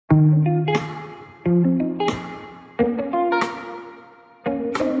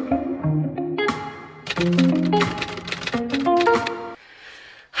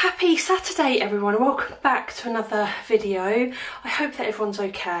Hey everyone, welcome back to another video. I hope that everyone's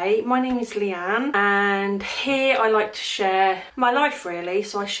okay. My name is Leanne and here I like to share my life really.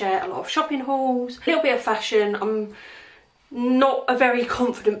 So I share a lot of shopping hauls, a little bit of fashion. I'm not a very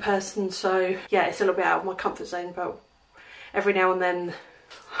confident person, so yeah, it's a little bit out of my comfort zone, but every now and then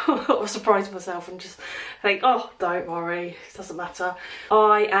I'll surprise myself and just think, oh, don't worry, it doesn't matter.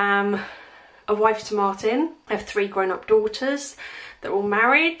 I am a wife to Martin. I have 3 grown-up daughters. They're all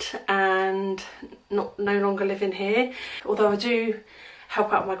married and no longer living here. Although I do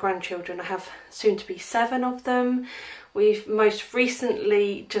help out my grandchildren. I have soon to be 7 of them. We've most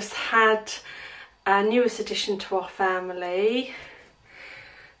recently just had a newest addition to our family,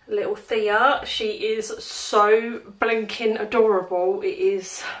 little Thea. She is so blinking adorable. It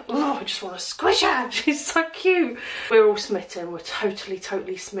is, oh, I just want to squish her. She's so cute. We're all smitten. We're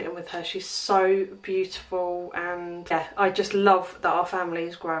totally smitten with her. She's so beautiful, and yeah, I just love that our family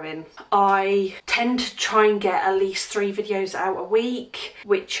is growing. I tend to try and get at least 3 videos out a week,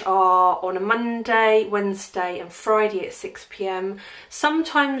 which are on a Monday, Wednesday and Friday at 6 PM.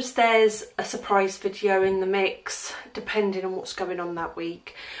 Sometimes there's a surprise video in the mix, depending on what's going on that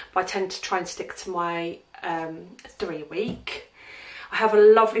week. But I tend to try and stick to my 3 a week. I have a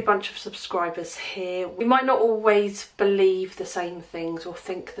lovely bunch of subscribers here. We might not always believe the same things or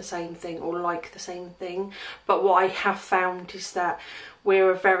think the same thing or like the same thing, but what I have found is that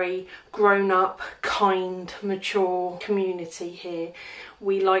we're a very grown-up, kind, mature community here.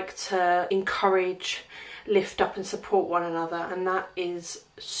 We like to encourage, lift up and support one another, and that is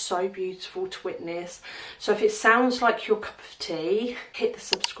so beautiful to witness. So if it sounds like your cup of tea, hit the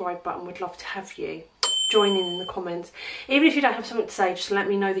subscribe button. We'd love to have you join in the comments. Even if you don't have something to say, just let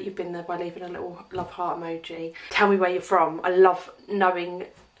me know that you've been there by leaving a little love heart emoji. Tell me where you're from. I love knowing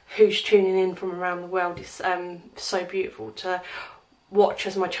who's tuning in from around the world. It's so beautiful to watch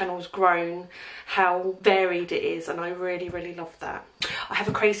as my channel's grown, how varied it is, and I really love that. I have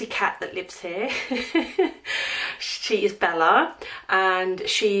a crazy cat that lives here. She is Bella, and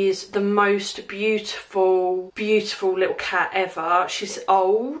she's the most beautiful little cat ever. She's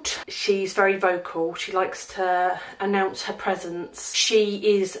old, she's very vocal, she likes to announce her presence.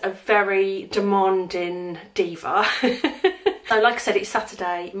 She is a very demanding diva. So like I said, it's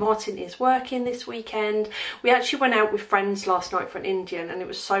Saturday. Martin is working this weekend. We actually went out with friends last night for an Indian and it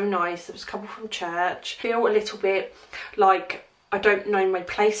was so nice. There was a couple from church. I feel a little bit like I don't know my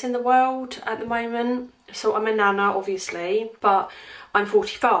place in the world at the moment. So I'm a nana, obviously, but I'm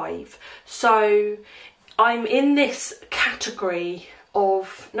 45. So I'm in this category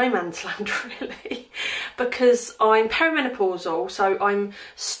of no man's land really, because I'm perimenopausal, so I'm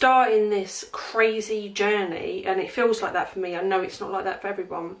starting this crazy journey, and it feels like that for me. I know it's not like that for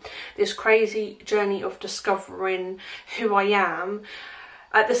everyone. This crazy journey of discovering who I am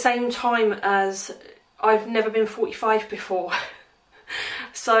at the same time as I've never been 45 before.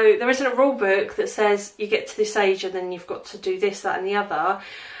 So there isn't a rule book that says you get to this age and then you've got to do this, that and the other.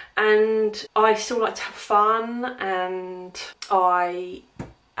 And I still like to have fun, and I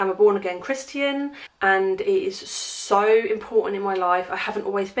am a born-again Christian, and it is so important in my life. I haven't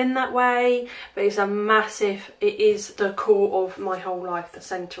always been that way, but it's a massive, it is the core of my whole life, the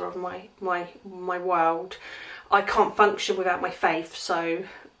centre of my world. I can't function without my faith, so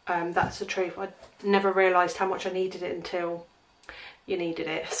that's the truth. I never realised how much I needed it until you needed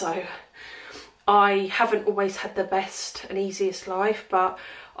it. So I haven't always had the best and easiest life, but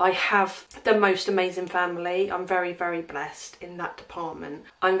I have the most amazing family. I'm very blessed in that department.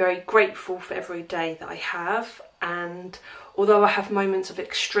 I'm very grateful for every day that I have, and although I have moments of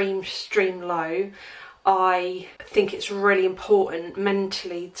extreme low, I think it's really important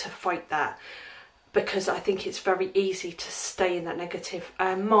mentally to fight that, because I think it's very easy to stay in that negative.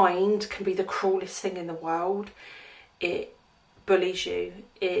 Our mind can be the cruelest thing in the world. It bullies you,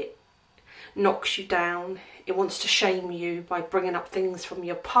 it knocks you down, it wants to shame you by bringing up things from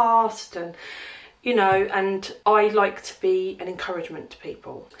your past, and you know, and I like to be an encouragement to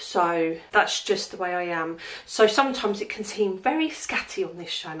people, so that's just the way I am. So sometimes it can seem very scatty on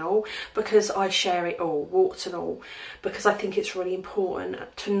this channel because I share it all, warts and all, because I think it's really important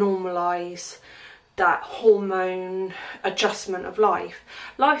to normalise that hormone adjustment of life.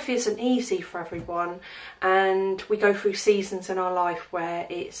 Life isn't easy for everyone, and we go through seasons in our life where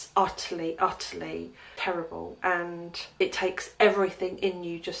it's utterly terrible, and it takes everything in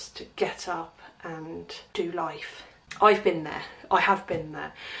you just to get up and do life. I've been there. I have been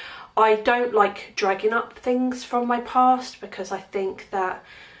there. I don't like dragging up things from my past because I think that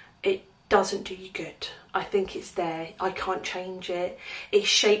it doesn't do you good. I think it's there. I can't change it. It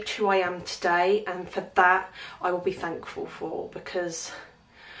shaped who I am today, and for that I will be thankful for, because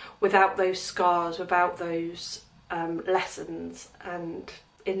without those scars, without those lessons and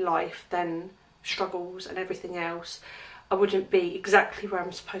in life, then struggles and everything else, I wouldn't be exactly where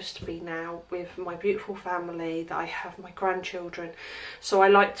I'm supposed to be now with my beautiful family, that I have my grandchildren. So I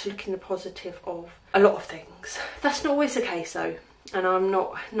like to look in the positive of a lot of things. That's not always the case though, and I'm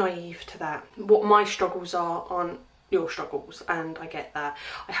not naive to that. What my struggles are aren't your struggles, and I get that.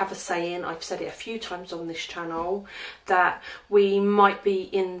 I have a saying, I've said it a few times on this channel, that we might be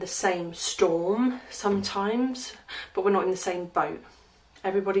in the same storm sometimes, but we're not in the same boat.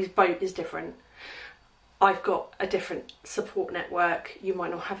 Everybody's boat is different. I've got a different support network, you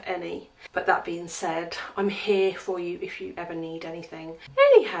might not have any. But that being said, I'm here for you if you ever need anything.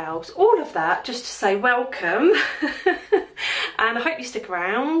 Anyhow, so all of that just to say welcome and I hope you stick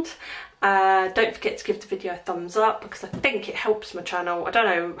around. Don't forget to give the video a thumbs up because I think it helps my channel. I don't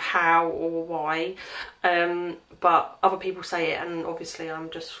know how or why, but other people say it and obviously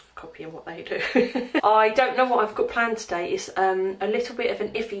I'm just copying what they do. I don't know what I've got planned today. It's a little bit of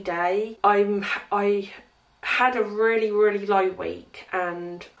an iffy day. I had a really low week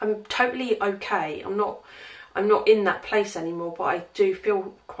and I'm totally okay. I'm not in that place anymore, but I do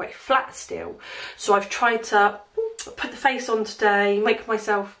feel quite flat still. So I've tried to put the face on today, make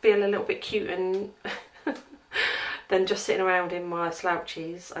myself feel a little bit cute and than just sitting around in my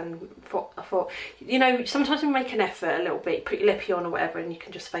slouchies, and I thought, you know, sometimes you make an effort a little bit, put your lippy on or whatever and you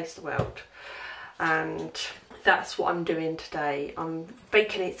can just face the world. And that's what I'm doing today. I'm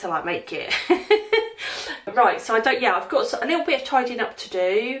faking it till I make it. Right, so I've got a little bit of tidying up to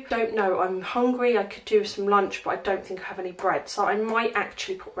do. Don't know, I'm hungry. I could do some lunch, but I don't think I have any bread, so I might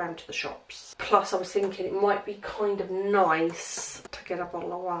actually pop round to the shops. Plus I was thinking it might be kind of nice to get a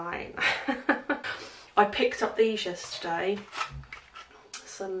bottle of wine. I picked up these yesterday,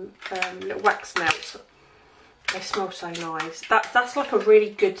 some little wax melts. They smell so nice. That's like a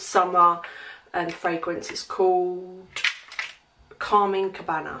really good summer fragrance. It's called Calming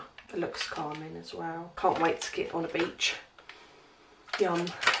Cabana. It looks calming as well. Can't wait to get on a beach. Yum.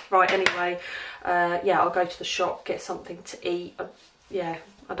 Right, anyway, yeah, I'll go to the shop, get something to eat. Yeah,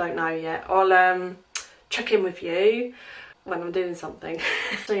 I don't know yet. I'll check in with you when I'm doing something.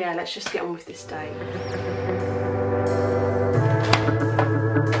 So yeah, let's just get on with this day.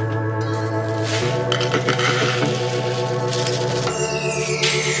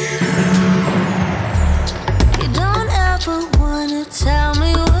 You don't ever wanna tell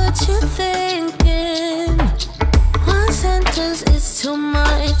me what you're thinking. One sentence is too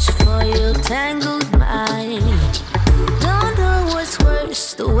much for your tangled mind. Don't know what's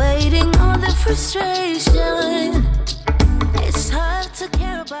worse, the waiting or the frustration. It's hard to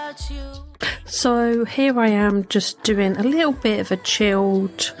care about you. So here I am just doing a little bit of a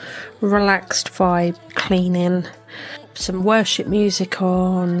chilled, relaxed vibe, cleaning. Some worship music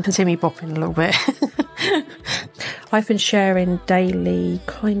on. You can see me bopping a little bit. I've been sharing daily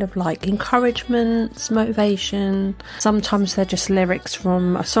kind of like encouragements, motivation. Sometimes they're just lyrics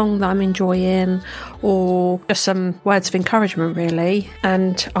from a song that I'm enjoying or just some words of encouragement really.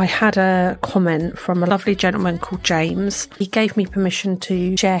 And I had a comment from a lovely gentleman called James. He gave me permission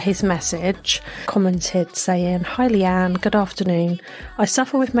to share his message, commented saying, "Hi Leanne, good afternoon. I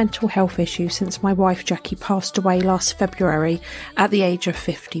suffer with mental health issues since my wife Jackie passed away last February at the age of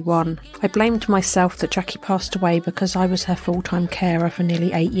 51. I blamed myself that Jackie passed away because I was her full-time carer for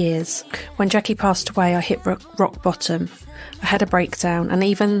nearly 8 years. When Jackie passed away, I hit rock bottom. I had a breakdown and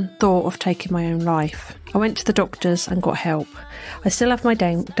even thought of taking my own life. I went to the doctors and got help. I still have my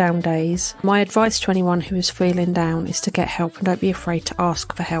down days. My advice to anyone who is feeling down is to get help and don't be afraid to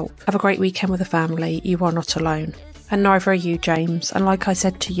ask for help. Have a great weekend with the family. You are not alone." And neither are you, James. And like I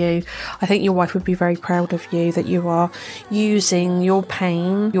said to you, I think your wife would be very proud of you that you are using your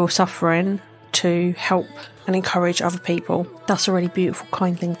pain, your suffering, to help and encourage other people. That's a really beautiful,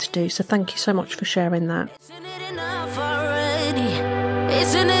 kind thing to do. So thank you so much for sharing that. Isn't it enough already?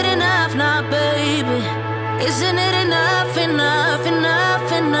 Isn't it enough now, baby? Isn't it enough, enough,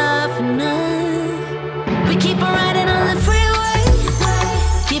 enough, enough, enough? We keep on riding on the freeway,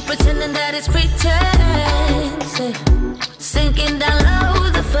 keep pretending that it's pretense. Sinking down low,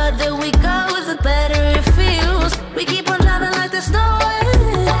 the further we go, the better it feels. We keep on driving like there's no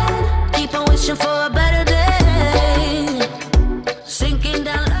end, keep on wishing for a better day. Sinking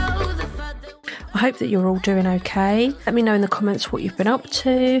down low, the further. I hope that you're all doing okay. Let me know in the comments what you've been up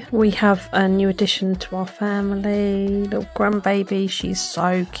to. We have a new addition to our family, little grandbaby. She's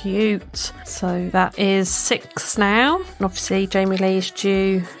so cute. So that is 6 now. And obviously Jamie Lee is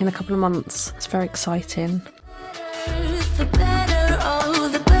due in a couple of months. It's very exciting. The better, oh,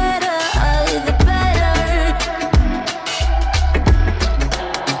 the better, oh, the better.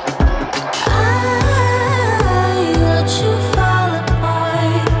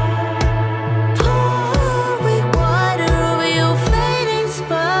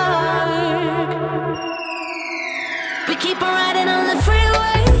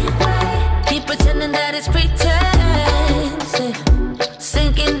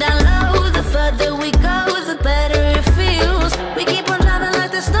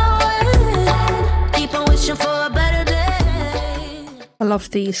 love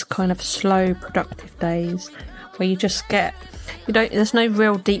these kind of slow, productive days where you just get, there's no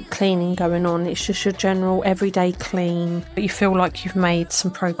real deep cleaning going on. It's just your general everyday clean, but you feel like you've made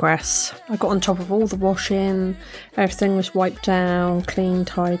some progress. I got on top of all the washing, everything was wiped down, clean,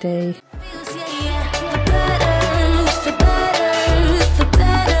 tidy.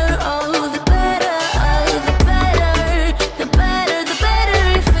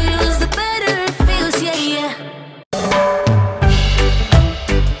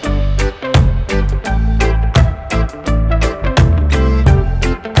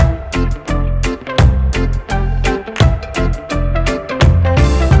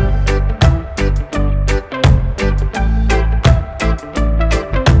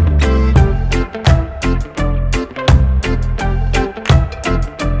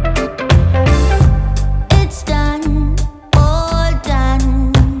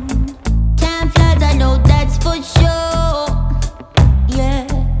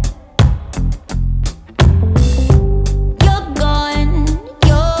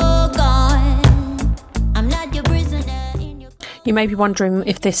 You may be wondering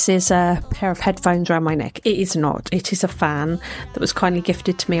if this is a pair of headphones around my neck. It is not. It is a fan that was kindly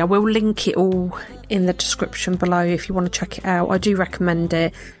gifted to me. I will link it all in the description below if you want to check it out. I do recommend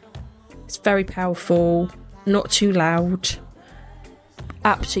it. It's very powerful, not too loud.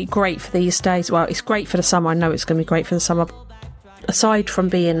 Absolutely great for these days. Well, it's great for the summer. I know it's going to be great for the summer. Aside from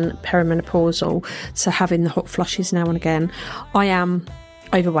being perimenopausal, so having the hot flushes now and again, I am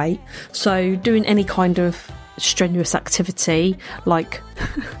overweight. So doing any kind of strenuous activity like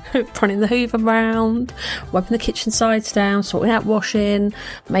running the hoover around, wiping the kitchen sides down, sorting out washing,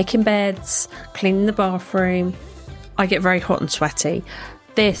 making beds, cleaning the bathroom, I get very hot and sweaty.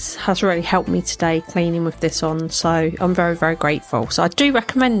 This has really helped me today, cleaning with this on, so I'm very, very grateful. So I do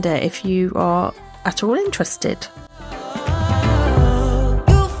recommend it if you are at all interested.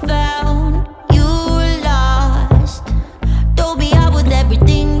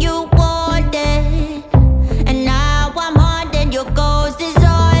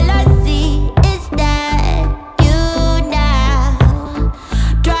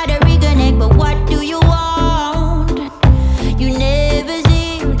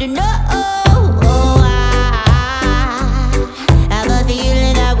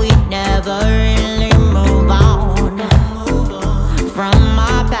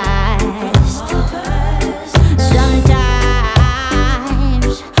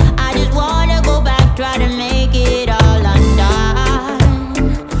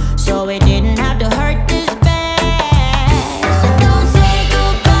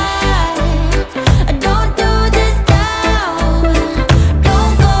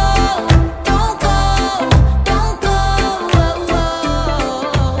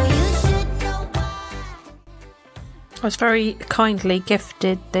 I was very kindly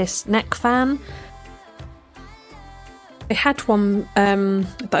gifted this neck fan. I had one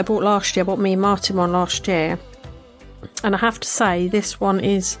that I bought last year. I bought me and Martin one last year. And I have to say, this one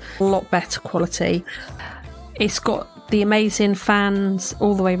is a lot better quality. It's got the amazing fans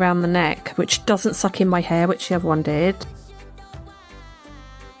all the way around the neck, which doesn't suck in my hair, which the other one did.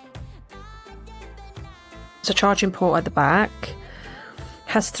 It's a charging port at the back.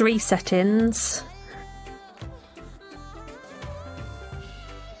 Has 3 settings.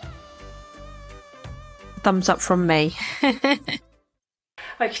 Thumbs up from me. Okie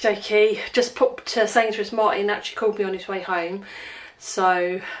dokie, just popped to Sainsbury's. Martin actually called me on his way home,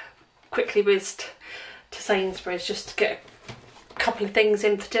 so quickly whizzed to Sainsbury's just to get a couple of things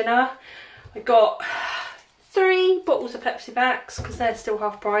in for dinner. I got 3 bottles of Pepsi Max because they're still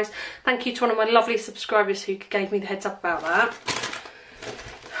half price. Thank you to one of my lovely subscribers who gave me the heads up about that.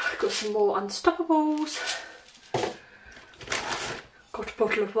 I got some more Unstoppables. Got a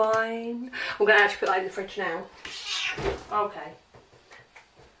bottle of wine. I'm going to actually put that in the fridge now. Okay.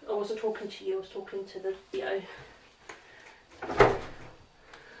 I wasn't talking to you, I was talking to the video.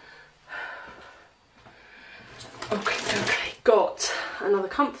 Okay. Got another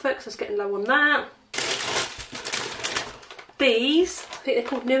comfort because I was getting low on that. These, I think they're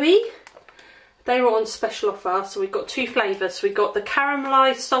called Nui. They were on special offer, so we've got 2 flavours. So we've got the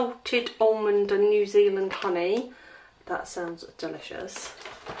caramelised salted almond and New Zealand honey. That sounds delicious.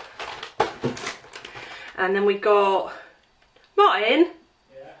 And then we got Martin.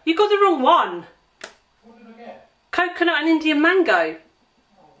 Yeah. You got the wrong one. What did I get? Coconut and Indian mango.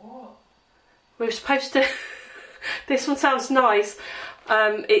 Oh, what? We were supposed to. This one sounds nice.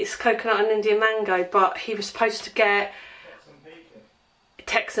 It's coconut and Indian mango, but he was supposed to get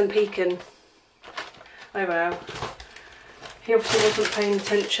Texan pecan. Oh well. He obviously wasn't paying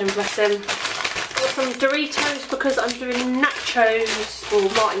attention. Bless him. Got some Doritos because I'm doing nachos, or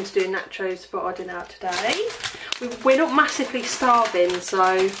Martin's doing nachos for our dinner today. We're not massively starving,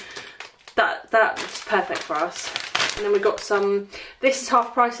 so that's perfect for us. And then we got some, this is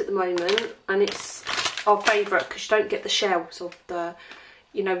half price at the moment, and it's our favourite because you don't get the shells of the,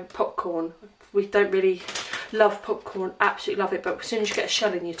 you know, popcorn. We don't really love popcorn, absolutely love it, but as soon as you get a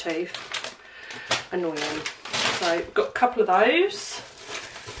shell in your tooth, annoying. So we've got a couple of those.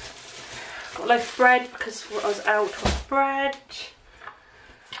 Got a loaf of bread because I was out of bread.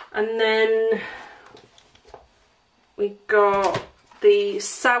 And then we got the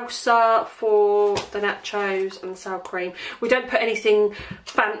salsa for the nachos and the sour cream. We don't put anything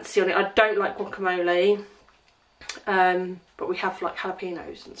fancy on it. I don't like guacamole, but we have like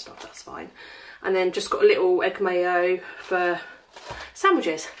jalapenos and stuff, that's fine. And then just got a little egg mayo for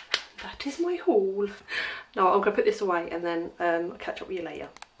sandwiches. That is my haul. No, I'm going to put this away and then I'll catch up with you later.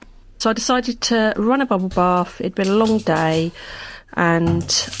 So I decided to run a bubble bath. It'd been a long day and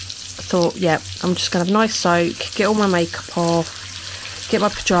I thought, yeah, I'm just going to have a nice soak, get all my makeup off, get my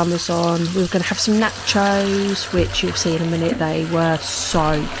pyjamas on. We were going to have some nachos, which you'll see in a minute. They were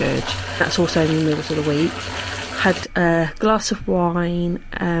so good. That's also in the meals of the week. Had a glass of wine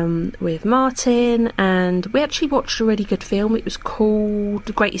with Martin, and we actually watched a really good film. It was called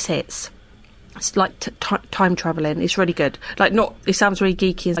The Greatest Hits. It's like time travelling. It's really good. Like, not, it sounds really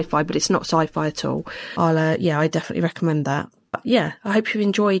geeky and sci-fi, but it's not sci-fi at all. Yeah, I definitely recommend that. But yeah, I hope you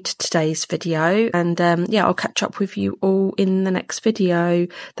enjoyed today's video, and yeah, I'll catch up with you all in the next video.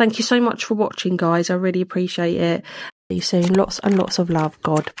 Thank you so much for watching, guys. I really appreciate it. See you soon. Lots and lots of love.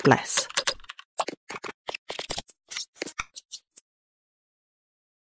 God bless.